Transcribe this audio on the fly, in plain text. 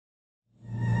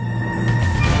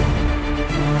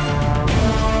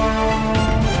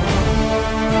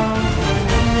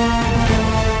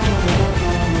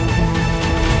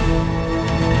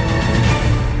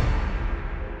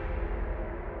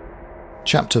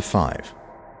Chapter 5.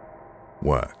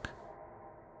 Work.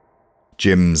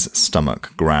 Jim's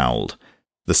stomach growled,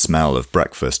 the smell of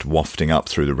breakfast wafting up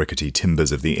through the rickety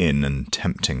timbers of the inn and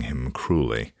tempting him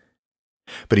cruelly.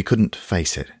 But he couldn't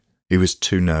face it. He was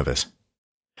too nervous.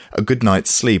 A good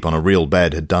night's sleep on a real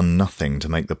bed had done nothing to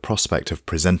make the prospect of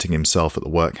presenting himself at the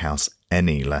workhouse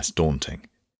any less daunting.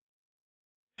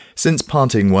 Since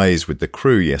parting ways with the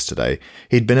crew yesterday,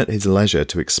 he'd been at his leisure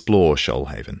to explore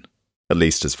Shoalhaven, at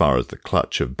least as far as the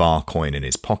clutch of bar coin in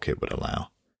his pocket would allow.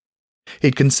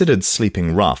 He'd considered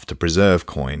sleeping rough to preserve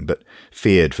coin, but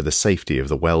feared for the safety of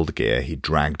the weld gear he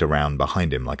dragged around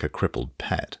behind him like a crippled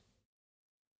pet.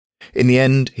 In the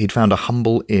end, he'd found a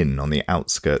humble inn on the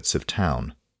outskirts of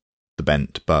town, the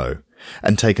Bent Bow,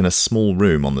 and taken a small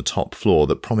room on the top floor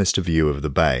that promised a view of the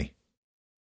bay.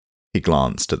 He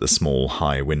glanced at the small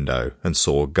high window and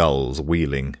saw gulls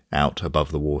wheeling out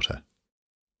above the water.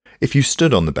 If you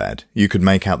stood on the bed, you could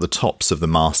make out the tops of the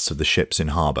masts of the ships in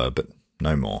harbour, but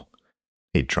no more.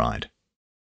 He'd tried.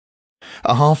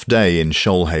 A half day in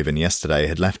Shoalhaven yesterday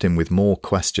had left him with more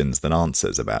questions than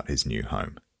answers about his new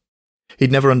home.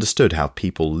 He'd never understood how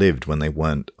people lived when they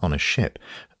weren't on a ship,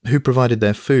 who provided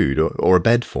their food or a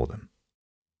bed for them.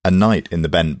 A night in the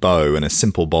Bent Bow and a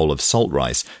simple bowl of salt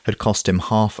rice had cost him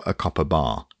half a copper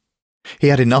bar. He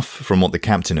had enough from what the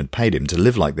captain had paid him to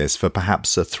live like this for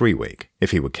perhaps a 3-week,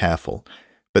 if he were careful,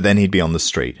 but then he'd be on the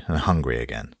street and hungry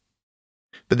again.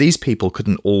 But these people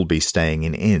couldn't all be staying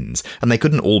in inns, and they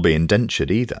couldn't all be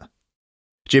indentured either.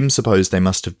 Jim supposed they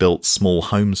must have built small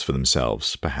homes for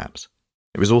themselves, perhaps.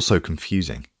 It was all so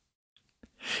confusing.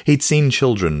 He'd seen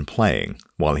children playing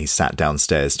while he sat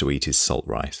downstairs to eat his salt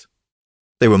rice.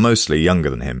 They were mostly younger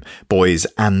than him, boys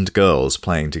and girls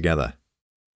playing together.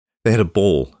 They had a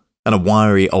ball, and a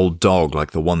wiry old dog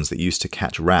like the ones that used to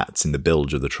catch rats in the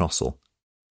bilge of the Trossel.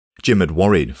 Jim had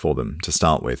worried for them to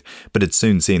start with, but had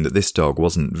soon seen that this dog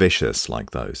wasn't vicious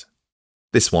like those.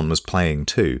 This one was playing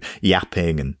too,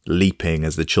 yapping and leaping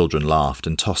as the children laughed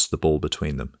and tossed the ball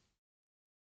between them.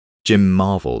 Jim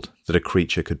marvelled that a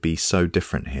creature could be so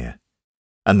different here,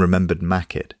 and remembered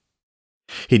Mackett.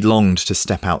 He'd longed to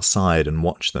step outside and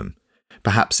watch them,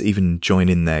 perhaps even join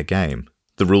in their game.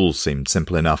 The rules seemed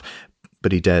simple enough,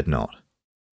 but he dared not.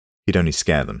 He'd only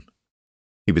scare them.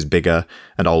 He was bigger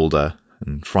and older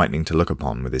and frightening to look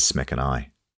upon with his smick and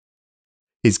eye.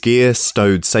 His gear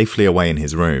stowed safely away in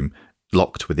his room,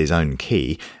 locked with his own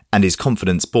key, and his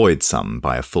confidence buoyed some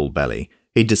by a full belly,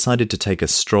 he'd decided to take a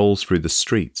stroll through the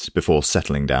streets before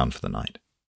settling down for the night.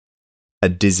 A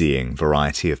dizzying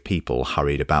variety of people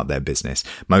hurried about their business,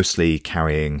 mostly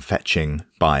carrying, fetching,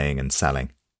 buying and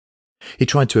selling. He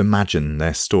tried to imagine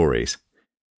their stories.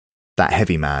 That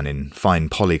heavy man in fine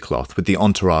polycloth with the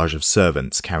entourage of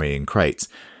servants carrying crates.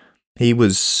 He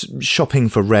was shopping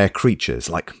for rare creatures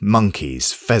like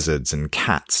monkeys, pheasants and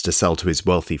cats to sell to his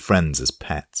wealthy friends as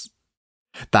pets.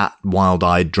 That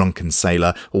wild-eyed drunken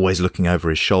sailor always looking over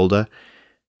his shoulder.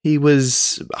 He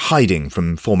was hiding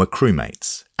from former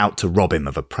crewmates, out to rob him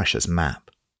of a precious map.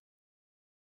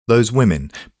 Those women,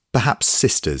 perhaps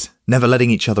sisters, never letting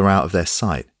each other out of their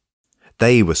sight.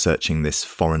 They were searching this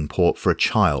foreign port for a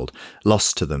child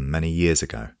lost to them many years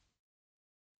ago.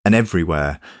 And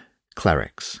everywhere,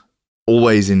 clerics,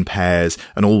 always in pairs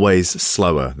and always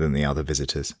slower than the other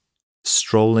visitors,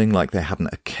 strolling like they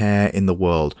hadn't a care in the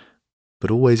world,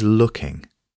 but always looking.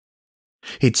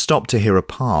 He'd stopped to hear a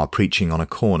pa preaching on a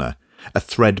corner, a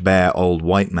threadbare old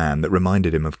white man that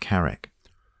reminded him of Carrick.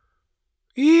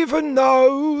 Even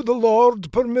now the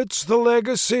Lord permits the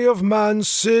legacy of man's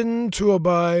sin to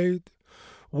abide.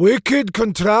 Wicked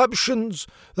contraptions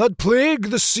that plague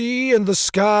the sea and the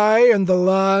sky and the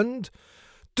land,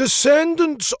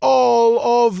 descendants all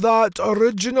of that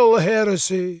original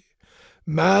heresy,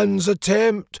 man's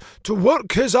attempt to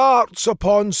work his arts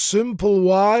upon simple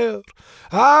wire,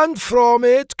 and from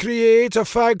it create a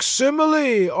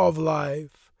facsimile of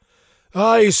life.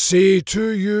 I say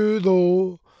to you,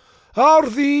 though, are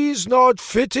these not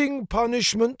fitting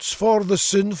punishments for the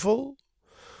sinful?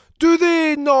 Do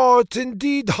they not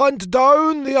indeed hunt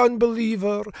down the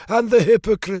unbeliever and the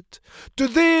hypocrite? Do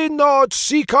they not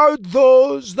seek out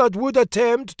those that would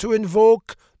attempt to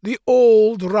invoke the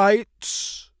old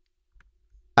rites?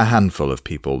 A handful of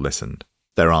people listened,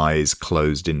 their eyes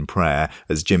closed in prayer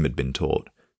as Jim had been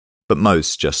taught, but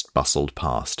most just bustled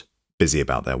past, busy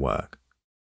about their work.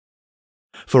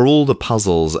 For all the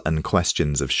puzzles and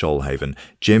questions of Shoalhaven,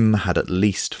 Jim had at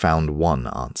least found one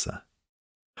answer.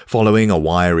 Following a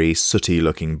wiry,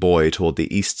 sooty-looking boy toward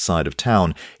the east side of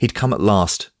town, he'd come at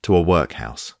last to a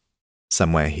workhouse,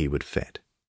 somewhere he would fit.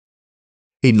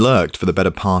 He'd lurked for the better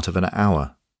part of an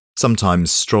hour,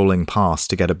 sometimes strolling past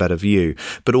to get a better view,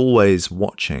 but always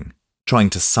watching, trying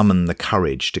to summon the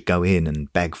courage to go in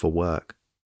and beg for work.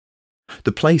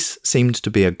 The place seemed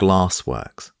to be a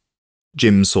glassworks.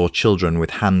 Jim saw children with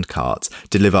handcarts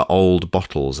deliver old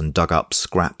bottles and dug up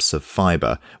scraps of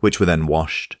fibre, which were then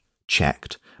washed,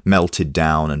 checked, melted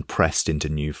down and pressed into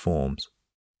new forms.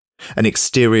 An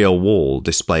exterior wall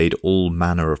displayed all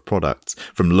manner of products,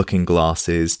 from looking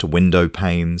glasses to window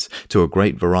panes to a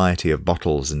great variety of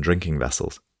bottles and drinking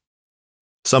vessels.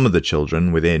 Some of the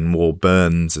children within wore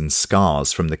burns and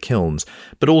scars from the kilns,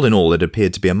 but all in all it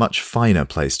appeared to be a much finer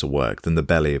place to work than the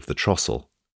belly of the Trossel.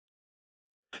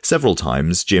 Several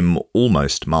times Jim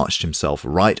almost marched himself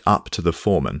right up to the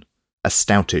foreman, a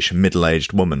stoutish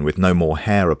middle-aged woman with no more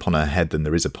hair upon her head than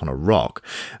there is upon a rock,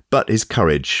 but his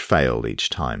courage failed each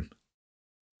time.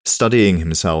 Studying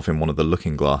himself in one of the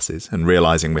looking-glasses and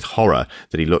realising with horror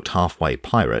that he looked halfway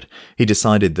pirate, he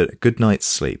decided that a good night's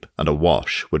sleep and a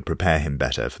wash would prepare him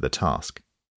better for the task.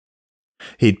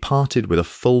 He'd parted with a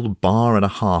full bar and a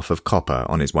half of copper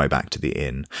on his way back to the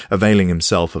inn, availing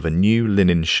himself of a new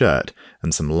linen shirt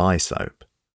and some lye soap.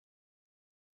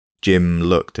 Jim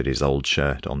looked at his old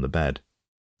shirt on the bed,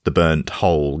 the burnt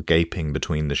hole gaping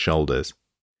between the shoulders,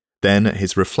 then at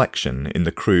his reflection in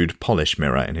the crude polish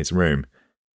mirror in his room.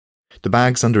 The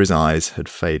bags under his eyes had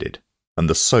faded, and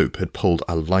the soap had pulled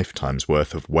a lifetime's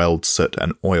worth of weld soot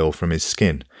and oil from his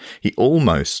skin. He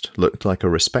almost looked like a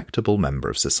respectable member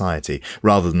of society,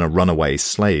 rather than a runaway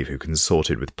slave who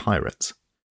consorted with pirates.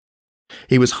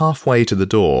 He was halfway to the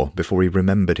door before he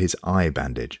remembered his eye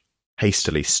bandage,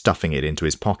 hastily stuffing it into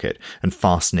his pocket and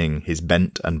fastening his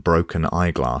bent and broken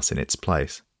eyeglass in its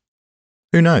place.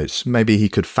 Who knows, maybe he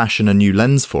could fashion a new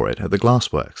lens for it at the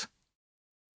glassworks.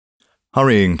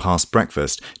 Hurrying past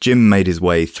breakfast, Jim made his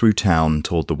way through town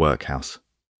toward the workhouse.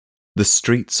 The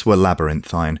streets were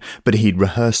labyrinthine, but he'd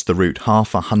rehearsed the route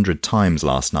 100 times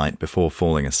last night before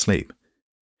falling asleep.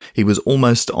 He was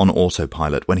almost on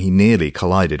autopilot when he nearly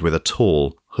collided with a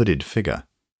tall, hooded figure.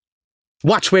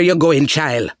 "Watch where you're going,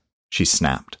 child," she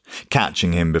snapped,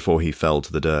 catching him before he fell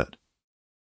to the dirt.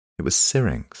 It was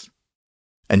Syrinx,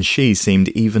 and she seemed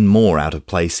even more out of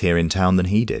place here in town than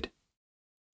he did.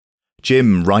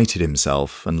 Jim righted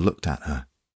himself and looked at her.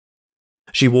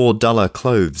 She wore duller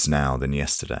clothes now than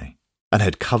yesterday, and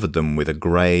had covered them with a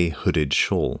grey hooded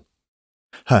shawl.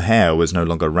 Her hair was no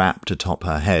longer wrapped atop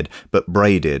her head, but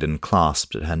braided and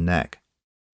clasped at her neck.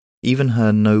 Even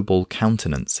her noble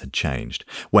countenance had changed.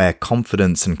 Where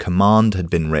confidence and command had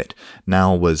been writ,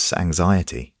 now was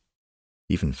anxiety,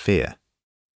 even fear.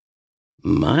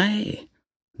 "My,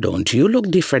 don't you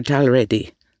look different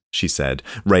already?" she said,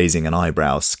 raising an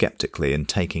eyebrow sceptically and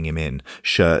taking him in,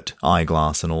 shirt,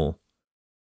 eyeglass and all.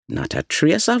 "Not a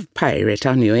trace of pirate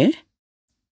on you, eh?"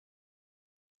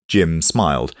 Jim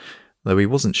smiled, though he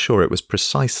wasn't sure it was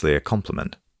precisely a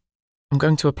compliment. "I'm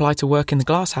going to apply to work in the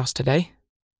glasshouse today,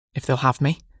 if they'll have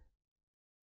me."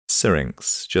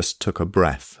 Syrinx just took a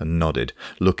breath and nodded,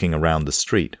 looking around the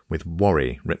street with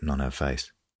worry written on her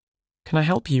face. "Can I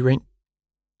help you,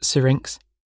 Syrinx?"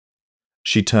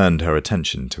 She turned her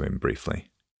attention to him briefly.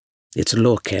 "It's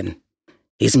Loken.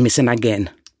 He's missing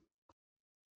again."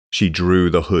 She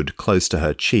drew the hood close to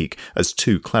her cheek as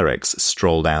two clerics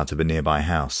strolled out of a nearby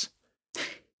house.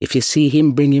 "If you see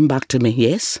him, bring him back to me,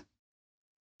 yes?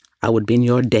 I would be in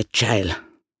your debt, child."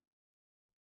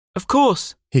 "Of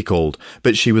course," he called,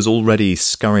 but she was already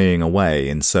scurrying away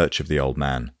in search of the old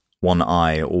man, one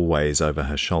eye always over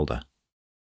her shoulder.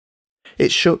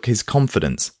 It shook his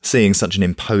confidence, seeing such an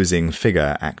imposing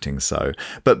figure acting so,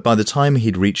 but by the time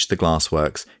he'd reached the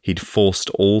glassworks, he'd forced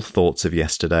all thoughts of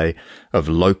yesterday, of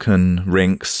Loken,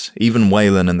 Rinks, even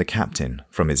Wayland and the captain,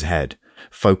 from his head,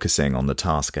 focusing on the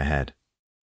task ahead.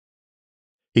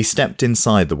 He stepped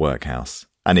inside the workhouse,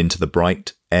 and into the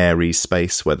bright, airy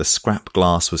space where the scrap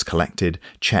glass was collected,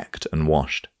 checked and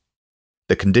washed.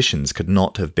 The conditions could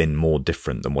not have been more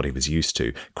different than what he was used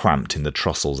to, cramped in the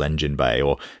Trossel's engine bay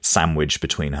or sandwiched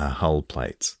between her hull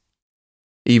plates.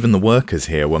 Even the workers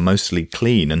here were mostly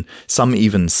clean, and some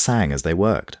even sang as they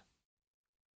worked.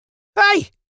 "Hey!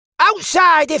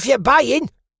 Outside if you're buying!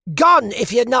 Gone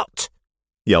if you're not!"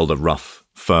 yelled a rough,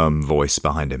 firm voice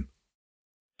behind him.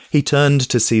 He turned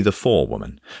to see the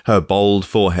forewoman, her bold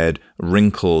forehead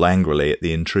wrinkled angrily at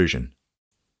the intrusion.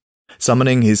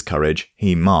 Summoning his courage,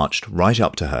 he marched right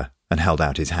up to her and held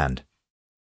out his hand.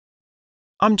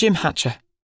 "I'm Jim Hatcher.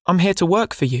 I'm here to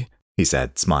work for you," he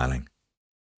said, smiling.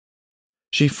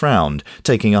 She frowned,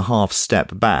 taking a half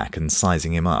step back and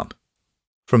sizing him up.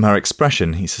 From her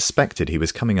expression, he suspected he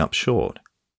was coming up short.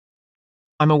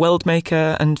 "I'm a weld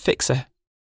maker and fixer,"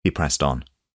 he pressed on.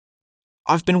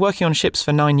 I've been working on ships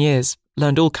for 9 years,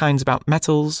 learned all kinds about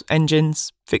metals,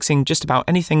 engines, fixing just about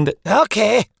anything that...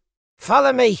 Okay,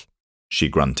 follow me. She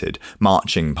grunted,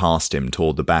 marching past him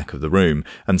toward the back of the room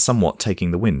and somewhat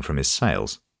taking the wind from his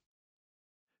sails.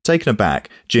 Taken aback,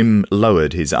 Jim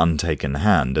lowered his untaken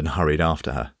hand and hurried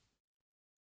after her.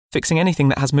 Fixing anything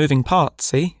that has moving parts,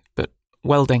 see? But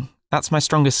welding, that's my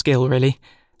strongest skill, really.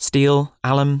 Steel,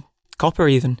 alum, copper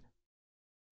even.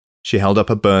 She held up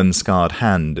a burn-scarred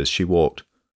hand as she walked.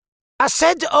 I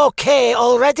said okay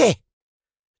already.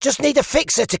 Just need a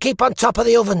fixer to keep on top of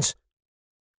the ovens.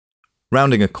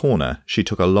 Rounding a corner, she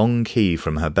took a long key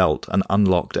from her belt and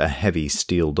unlocked a heavy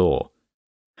steel door.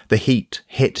 The heat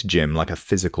hit Jim like a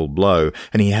physical blow,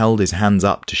 and he held his hands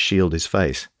up to shield his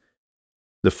face.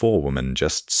 The forewoman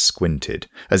just squinted,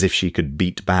 as if she could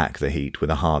beat back the heat with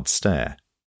a hard stare.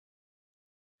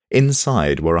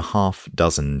 Inside were a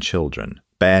half-dozen children,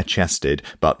 bare-chested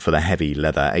but for the heavy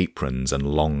leather aprons and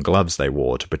long gloves they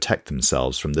wore to protect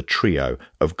themselves from the trio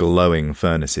of glowing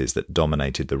furnaces that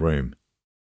dominated the room.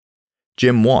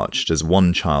 Jim watched as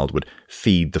one child would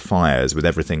feed the fires with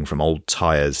everything from old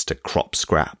tyres to crop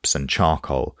scraps and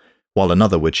charcoal, while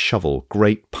another would shovel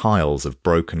great piles of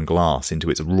broken glass into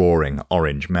its roaring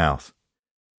orange mouth.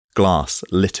 Glass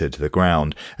littered the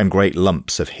ground, and great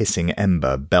lumps of hissing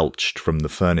ember belched from the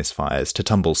furnace fires to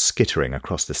tumble skittering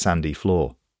across the sandy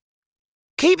floor.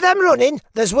 Keep them running,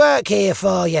 there's work here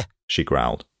for you, she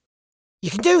growled.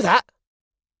 You can do that.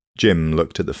 Jim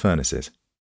looked at the furnaces.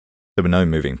 There were no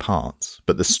moving parts,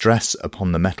 but the stress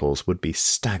upon the metals would be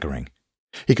staggering.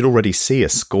 He could already see a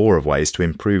score of ways to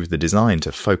improve the design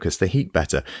to focus the heat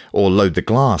better, or load the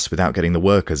glass without getting the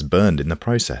workers burned in the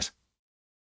process.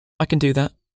 I can do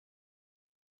that.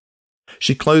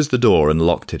 She closed the door and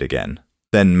locked it again,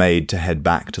 then made to head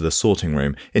back to the sorting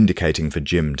room, indicating for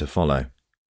Jim to follow.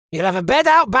 You'll have a bed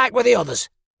out back with the others,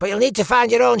 but you'll need to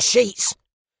find your own sheets.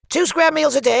 2 square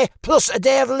meals a day, plus a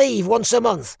day of leave once a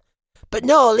month. But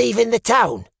no leaving the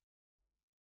town.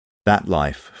 That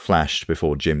life flashed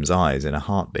before Jim's eyes in a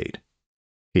heartbeat.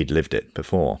 He'd lived it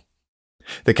before.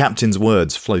 The captain's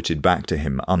words floated back to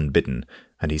him unbidden,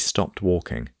 and he stopped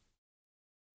walking.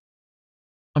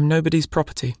 I'm nobody's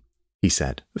property, he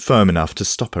said, firm enough to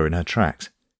stop her in her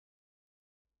tracks.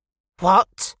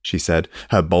 What? She said,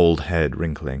 her bald head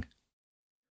wrinkling.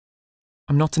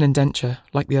 I'm not an indenture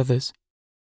like the others.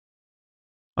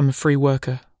 I'm a free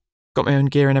worker, got my own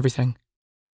gear and everything.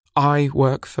 I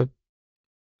work for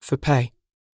pay.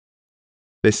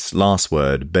 This last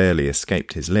word barely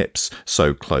escaped his lips,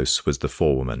 so close was the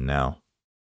forewoman now.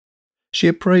 She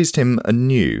appraised him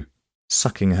anew,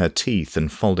 sucking her teeth and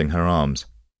folding her arms.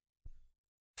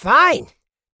 Fine.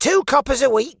 2 coppers a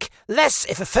week, less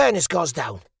if a furnace goes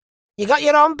down. You got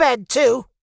your own bed too?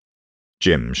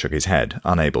 Jim shook his head,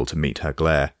 unable to meet her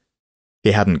glare.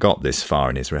 He hadn't got this far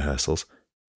in his rehearsals.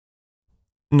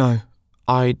 No,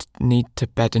 I'd need to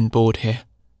bed and board here,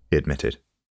 he admitted.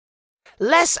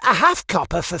 Less a half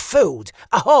copper for food,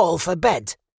 a whole for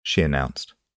bed, she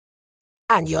announced.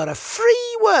 And you're a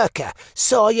free worker,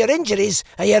 so your injuries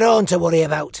are your own to worry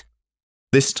about.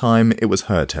 This time it was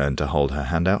her turn to hold her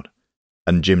hand out,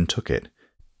 and Jim took it,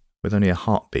 with only a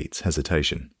heartbeat's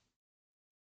hesitation.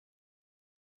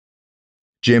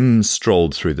 Jim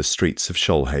strolled through the streets of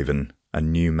Shoalhaven, a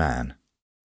new man.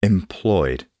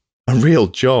 Employed. A real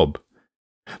job.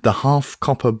 The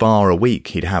half-copper bar a week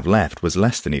he'd have left was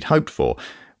less than he'd hoped for,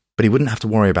 but he wouldn't have to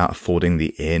worry about affording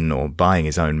the inn or buying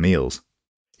his own meals.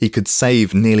 He could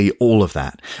save nearly all of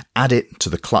that, add it to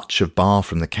the clutch of bar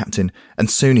from the captain, and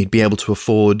soon he'd be able to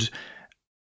afford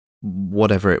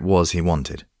whatever it was he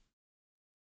wanted.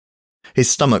 His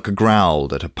stomach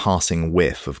growled at a passing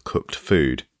whiff of cooked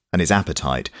food, and his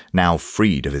appetite, now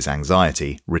freed of his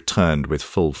anxiety, returned with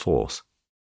full force.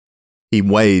 He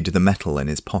weighed the metal in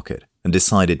his pocket and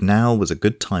decided now was a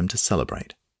good time to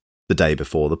celebrate. The day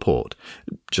before the port,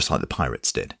 just like the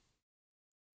pirates did.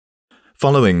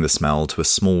 Following the smell to a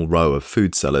small row of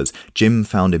food sellers, Jim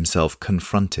found himself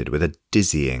confronted with a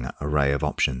dizzying array of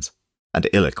options, and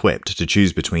ill-equipped to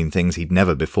choose between things he'd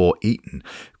never before eaten.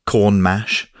 Corn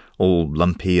mash, all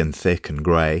lumpy and thick and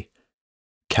grey.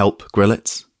 Kelp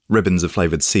grillets, ribbons of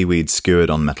flavoured seaweed skewered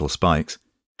on metal spikes.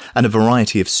 And a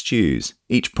variety of stews,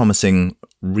 each promising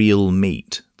real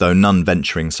meat, though none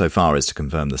venturing so far as to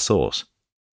confirm the source.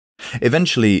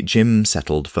 Eventually, Jim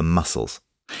settled for mussels.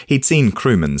 He'd seen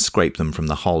crewmen scrape them from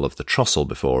the hull of the Trossel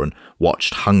before and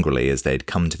watched hungrily as they'd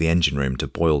come to the engine room to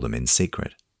boil them in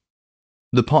secret.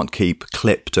 The potkeep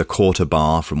clipped a quarter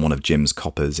bar from one of Jim's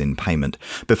coppers in payment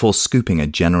before scooping a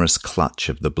generous clutch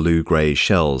of the blue-grey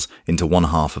shells into one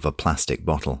half of a plastic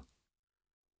bottle.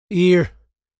 Here,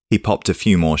 He popped a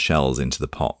few more shells into the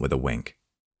pot with a wink.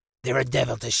 They're a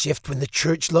devil to shift when the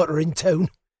church lot are in town.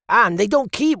 And they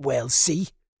don't keep well, see?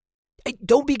 Hey,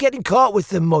 don't be getting caught with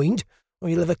them, mind, or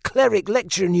you'll have a cleric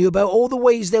lecturing you about all the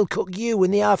ways they'll cook you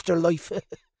in the afterlife.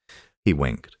 He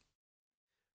winked.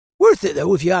 Worth it,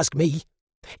 though, if you ask me.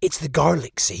 It's the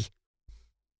garlic, see?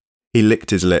 He licked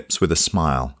his lips with a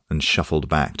smile and shuffled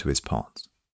back to his pots.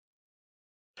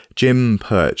 Jim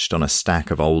perched on a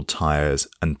stack of old tyres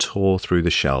and tore through the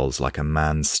shells like a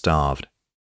man starved.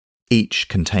 Each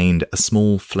contained a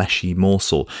small fleshy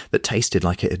morsel that tasted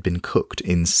like it had been cooked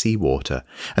in seawater,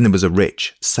 and there was a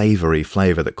rich, savoury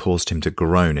flavour that caused him to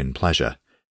groan in pleasure.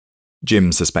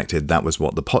 Jim suspected that was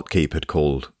what the potkeep had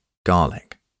called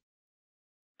garlic.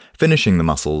 Finishing the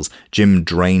mussels, Jim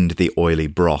drained the oily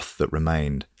broth that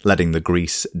remained, letting the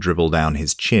grease dribble down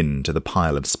his chin to the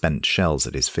pile of spent shells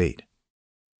at his feet.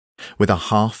 With a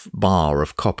half bar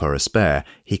of copper a spare,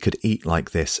 he could eat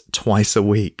like this twice a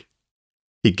week.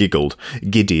 He giggled,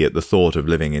 giddy at the thought of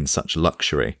living in such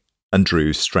luxury, and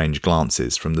drew strange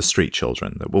glances from the street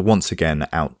children that were once again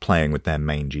out playing with their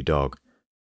mangy dog.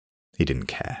 He didn't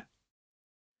care.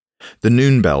 The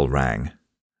noon bell rang,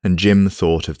 and Jim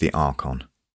thought of the Archon.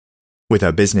 With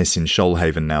her business in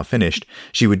Shoalhaven now finished,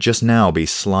 she would just now be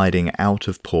sliding out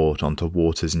of port onto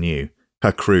waters new,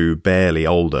 her crew barely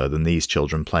older than these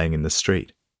children playing in the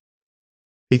street.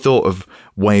 He thought of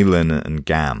Waylon and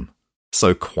Gam,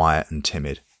 so quiet and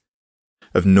timid,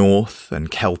 of North and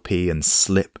Kelpie and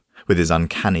Slip, with his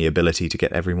uncanny ability to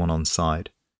get everyone on side,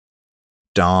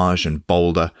 Darge and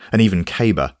Boulder, and even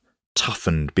Caber,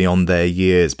 toughened beyond their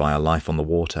years by a life on the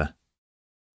water.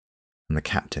 And the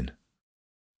captain.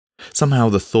 Somehow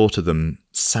the thought of them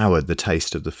soured the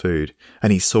taste of the food,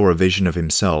 and he saw a vision of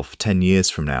himself 10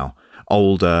 years from now,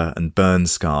 older and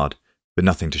burn-scarred, with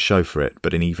nothing to show for it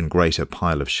but an even greater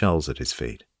pile of shells at his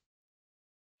feet.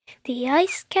 The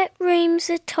ice cat roams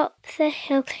atop the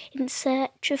hill in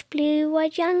search of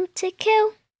blue-eyed young to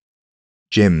kill.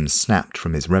 Jim snapped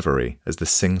from his reverie as the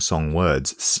sing-song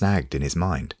words snagged in his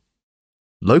mind.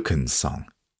 Loken's song.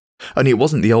 Only it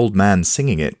wasn't the old man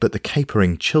singing it, but the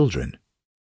capering children.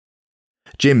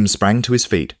 Jim sprang to his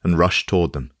feet and rushed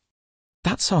toward them.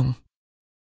 That song,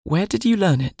 where did you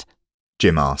learn it?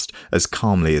 Jim asked, as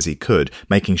calmly as he could,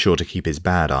 making sure to keep his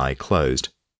bad eye closed.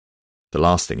 The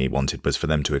last thing he wanted was for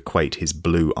them to equate his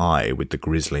blue eye with the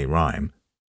grisly rhyme.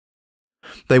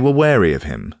 They were wary of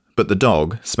him, but the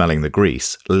dog, smelling the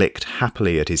grease, licked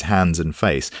happily at his hands and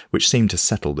face, which seemed to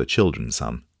settle the children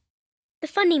some. The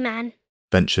funny man,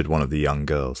 ventured one of the young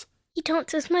girls. He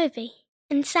taught us Moby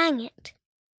and sang it.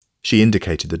 She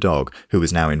indicated the dog, who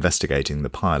was now investigating the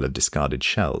pile of discarded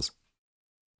shells.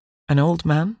 An old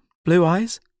man? Blue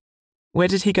eyes? Where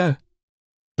did he go?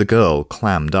 The girl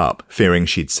clammed up, fearing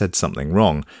she'd said something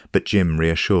wrong, but Jim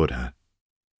reassured her.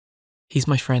 He's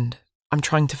my friend. I'm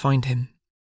trying to find him.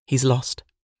 He's lost.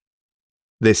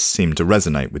 This seemed to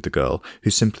resonate with the girl, who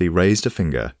simply raised a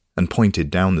finger and pointed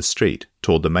down the street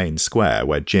toward the main square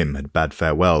where Jim had bade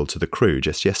farewell to the crew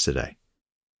just yesterday.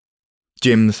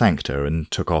 Jim thanked her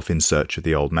and took off in search of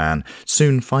the old man,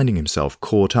 soon finding himself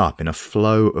caught up in a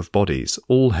flow of bodies,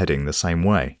 all heading the same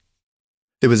way.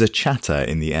 There was a chatter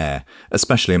in the air,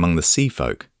 especially among the sea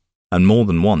folk, and more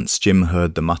than once Jim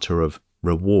heard the mutter of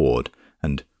reward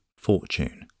and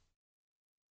fortune.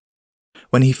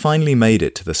 When he finally made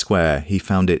it to the square, he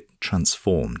found it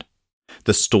transformed.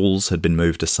 The stalls had been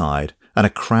moved aside, and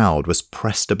a crowd was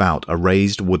pressed about a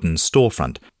raised wooden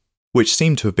storefront, which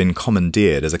seemed to have been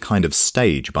commandeered as a kind of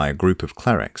stage by a group of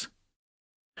clerics.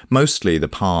 Mostly the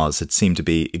pars had seemed to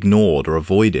be ignored or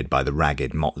avoided by the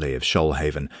ragged motley of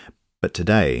Shoalhaven, but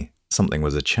today something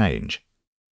was a change.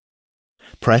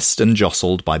 Pressed and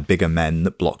jostled by bigger men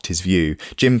that blocked his view,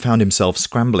 Jim found himself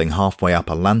scrambling halfway up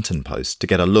a lantern post to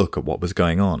get a look at what was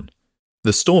going on.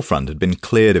 The storefront had been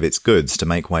cleared of its goods to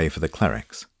make way for the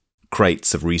clerics.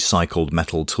 Crates of recycled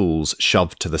metal tools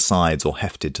shoved to the sides or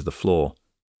hefted to the floor.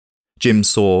 Jim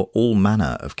saw all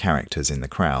manner of characters in the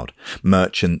crowd.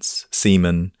 Merchants,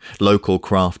 seamen, local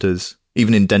crafters,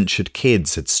 even indentured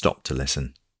kids had stopped to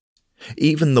listen.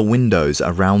 Even the windows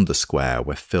around the square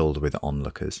were filled with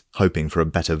onlookers, hoping for a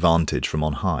better vantage from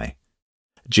on high.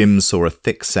 Jim saw a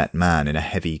thick-set man in a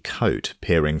heavy coat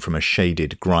peering from a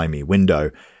shaded, grimy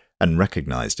window, and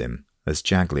recognised him as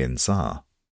Jaglion Tsar.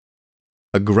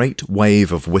 A great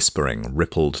wave of whispering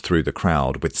rippled through the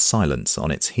crowd with silence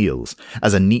on its heels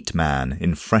as a neat man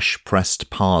in fresh-pressed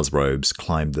pars robes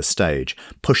climbed the stage,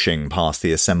 pushing past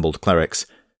the assembled clerics,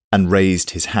 and raised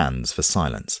his hands for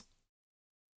silence.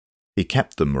 He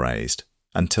kept them raised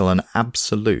until an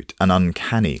absolute and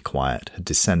uncanny quiet had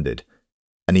descended,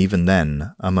 and even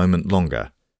then a moment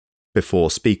longer,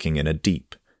 before speaking in a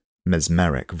deep,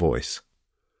 mesmeric voice.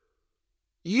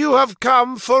 You have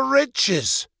come for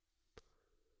riches.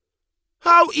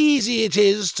 How easy it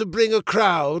is to bring a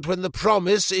crowd when the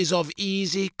promise is of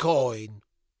easy coin.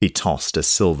 He tossed a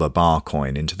silver bar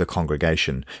coin into the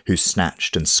congregation, who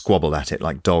snatched and squabbled at it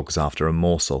like dogs after a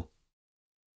morsel.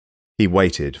 He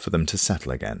waited for them to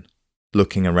settle again,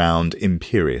 looking around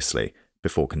imperiously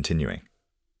before continuing.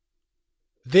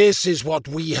 This is what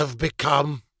we have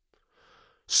become.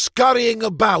 Scurrying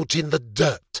about in the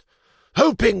dirt,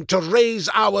 hoping to raise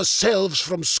ourselves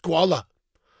from squalor.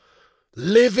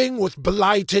 Living with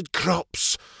blighted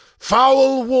crops,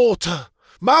 foul water,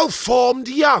 malformed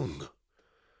young.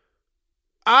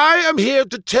 I am here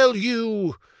to tell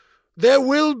you there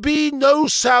will be no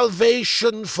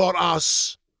salvation for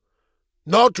us,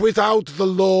 not without the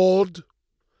Lord.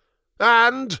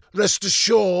 And, rest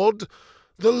assured,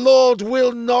 the Lord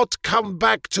will not come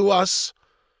back to us,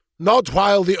 not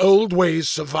while the old ways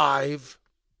survive.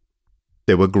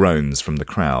 There were groans from the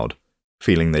crowd,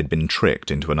 feeling they'd been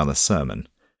tricked into another sermon,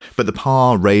 but the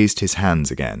Pa raised his hands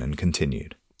again and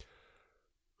continued.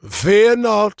 Fear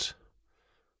not.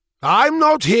 I'm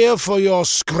not here for your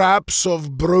scraps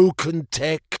of broken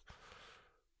tech.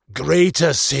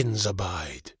 Greater sins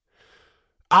abide.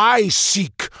 I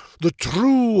seek the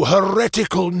true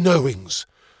heretical knowings,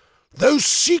 those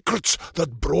secrets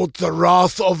that brought the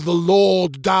wrath of the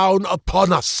Lord down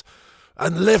upon us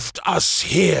and left us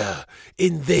here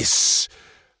in this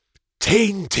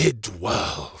tainted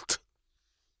world.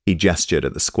 He gestured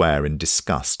at the square in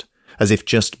disgust, as if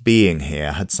just being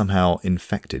here had somehow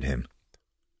infected him.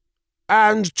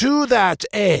 And to that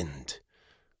end,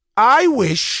 I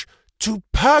wish to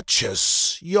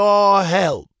purchase your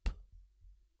help.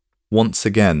 Once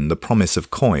again, the promise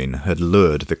of coin had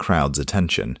lured the crowd's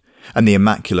attention, and the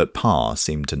immaculate Pa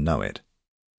seemed to know it.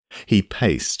 He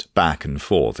paced back and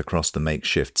forth across the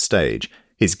makeshift stage,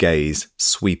 his gaze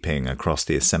sweeping across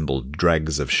the assembled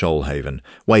dregs of Shoalhaven,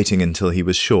 waiting until he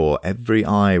was sure every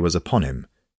eye was upon him,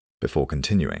 before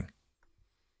continuing.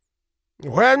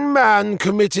 When man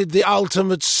committed the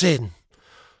ultimate sin,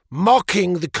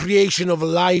 mocking the creation of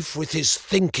life with his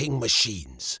thinking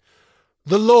machines,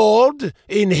 the Lord,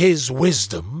 in his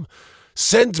wisdom,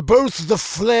 sent both the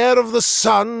flare of the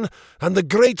sun and the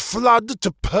great flood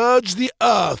to purge the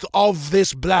earth of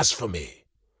this blasphemy.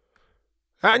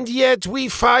 And yet we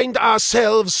find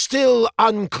ourselves still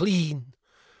unclean,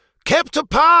 kept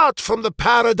apart from the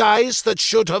paradise that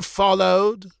should have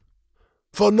followed.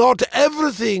 For not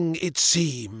everything, it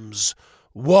seems,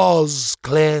 was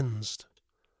cleansed.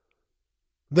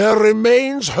 There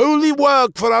remains holy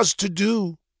work for us to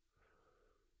do.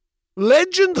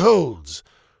 Legend holds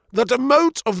that a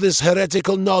mote of this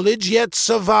heretical knowledge yet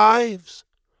survives.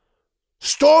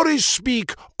 Stories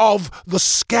speak of the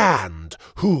scanned,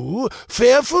 who,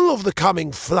 fearful of the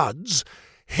coming floods,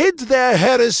 hid their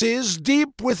heresies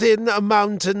deep within a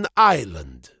mountain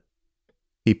island.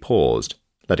 He paused,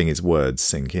 letting his words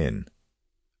sink in.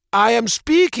 I am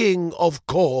speaking, of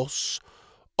course,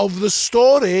 of the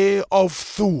story of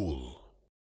Thule.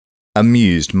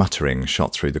 Amused muttering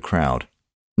shot through the crowd.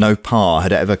 No Pa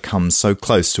had ever come so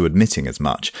close to admitting as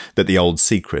much, that the old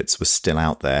secrets were still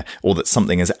out there, or that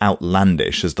something as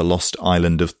outlandish as the lost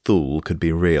island of Thule could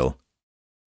be real.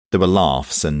 There were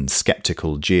laughs and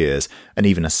sceptical jeers, and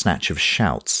even a snatch of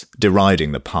shouts,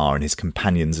 deriding the Pa and his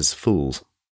companions as fools.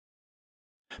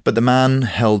 But the man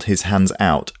held his hands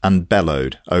out and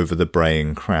bellowed over the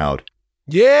braying crowd.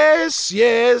 Yes,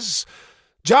 yes,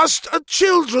 just a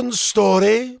children's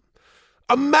story.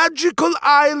 A magical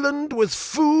island with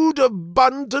food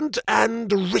abundant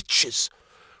and riches,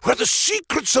 where the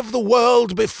secrets of the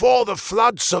world before the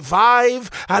flood survive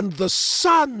and the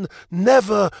sun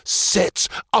never sets.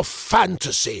 A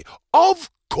fantasy,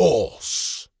 of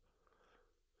course.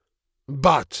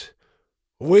 But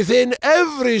within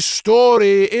every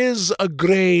story is a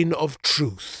grain of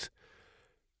truth,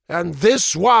 and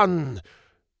this one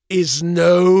is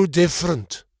no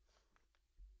different.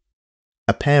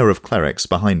 A pair of clerics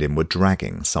behind him were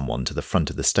dragging someone to the front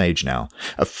of the stage now,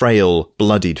 a frail,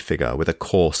 bloodied figure with a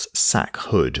coarse sack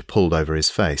hood pulled over his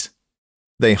face.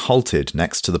 They halted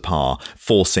next to the Pa,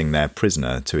 forcing their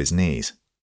prisoner to his knees.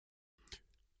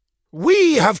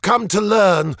 We have come to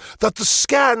learn that the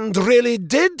Scand really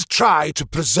did try to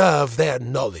preserve their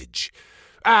knowledge,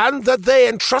 and that they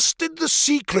entrusted the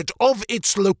secret of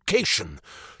its location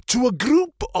to a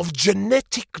group of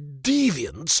genetic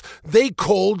deviants they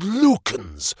called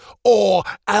Lucans, or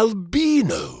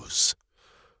albinos.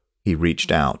 He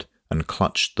reached out and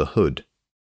clutched the hood.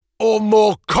 Or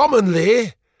more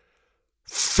commonly,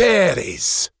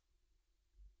 fairies.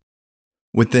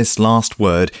 With this last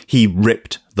word, he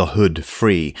ripped the hood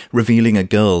free, revealing a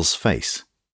girl's face,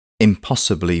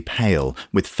 impossibly pale,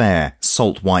 with fair,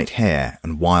 salt-white hair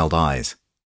and wild eyes.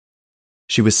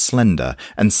 She was slender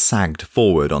and sagged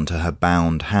forward onto her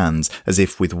bound hands as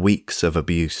if with weeks of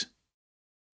abuse.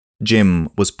 Jim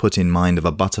was put in mind of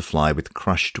a butterfly with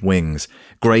crushed wings,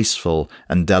 graceful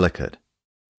and delicate,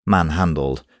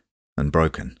 manhandled and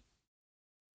broken.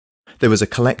 There was a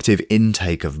collective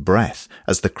intake of breath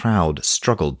as the crowd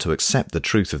struggled to accept the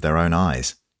truth of their own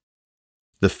eyes.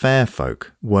 The fair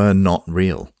folk were not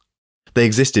real. They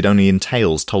existed only in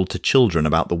tales told to children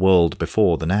about the world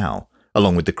before the now,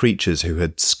 along with the creatures who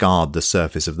had scarred the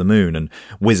surface of the moon and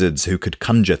wizards who could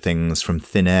conjure things from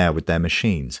thin air with their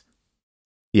machines.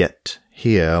 Yet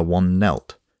here one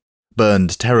knelt,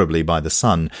 burned terribly by the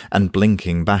sun and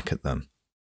blinking back at them.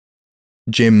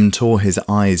 Jim tore his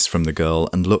eyes from the girl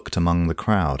and looked among the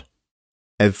crowd,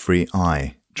 every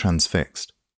eye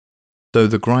transfixed, though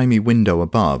the grimy window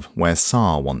above, where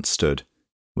Sar once stood,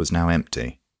 was now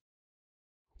empty.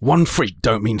 One freak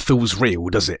don't mean Thul's real,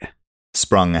 does it?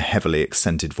 Sprung a heavily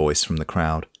accented voice from the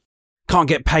crowd. Can't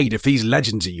get paid if these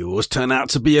legends of yours turn out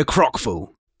to be a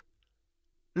crockful.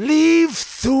 Leave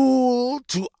Thul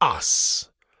to us.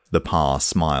 The Pa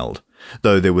smiled,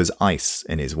 though there was ice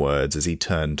in his words as he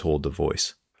turned toward the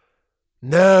voice.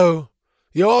 No,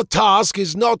 your task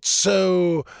is not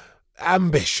so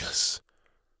ambitious.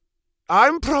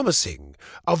 I'm promising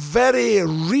a very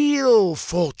real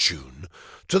fortune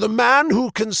to the man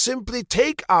who can simply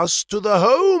take us to the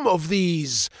home of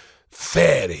these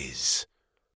fairies.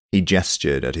 He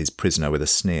gestured at his prisoner with a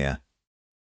sneer.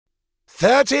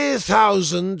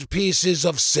 30,000 pieces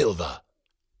of silver.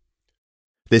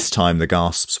 This time the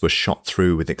gasps were shot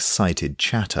through with excited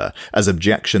chatter, as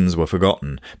objections were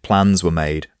forgotten, plans were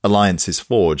made, alliances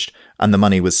forged, and the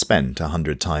money was spent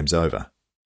 100 times over.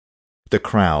 The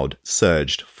crowd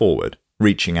surged forward,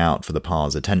 reaching out for the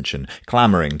Pa's attention,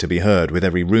 clamouring to be heard with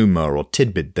every rumour or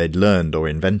tidbit they'd learned or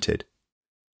invented.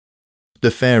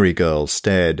 The fairy girl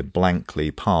stared blankly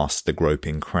past the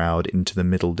groping crowd into the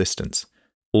middle distance,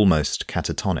 almost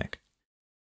catatonic.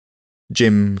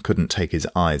 Jim couldn't take his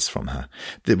eyes from her.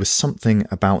 There was something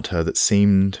about her that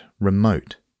seemed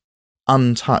remote,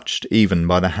 untouched even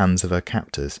by the hands of her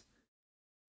captors.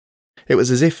 It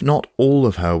was as if not all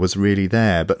of her was really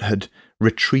there, but had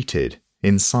retreated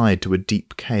inside to a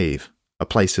deep cave, a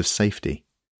place of safety.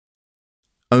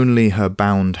 Only her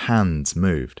bound hands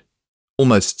moved,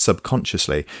 almost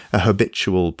subconsciously, a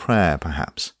habitual prayer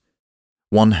perhaps.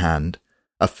 One hand,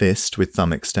 a fist with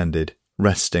thumb extended,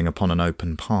 resting upon an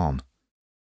open palm.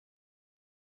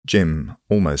 Jim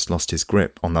almost lost his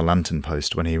grip on the lantern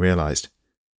post when he realised.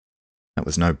 That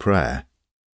was no prayer.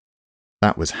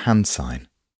 That was hand sign.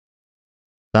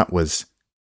 That was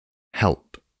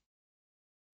help.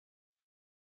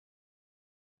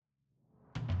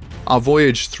 Our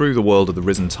voyage through the world of the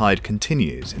Risen Tide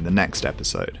continues in the next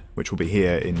episode, which will be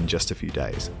here in just a few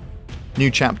days. New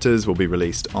chapters will be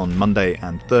released on Monday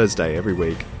and Thursday every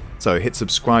week, so hit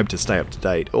subscribe to stay up to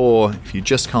date, or if you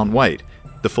just can't wait,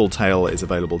 the full tale is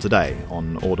available today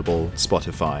on Audible,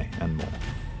 Spotify, and more.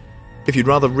 If you'd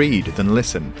rather read than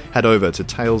listen, head over to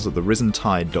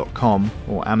talesoftherisentide.com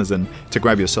or Amazon to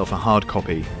grab yourself a hard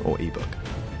copy or ebook.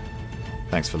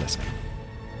 Thanks for listening.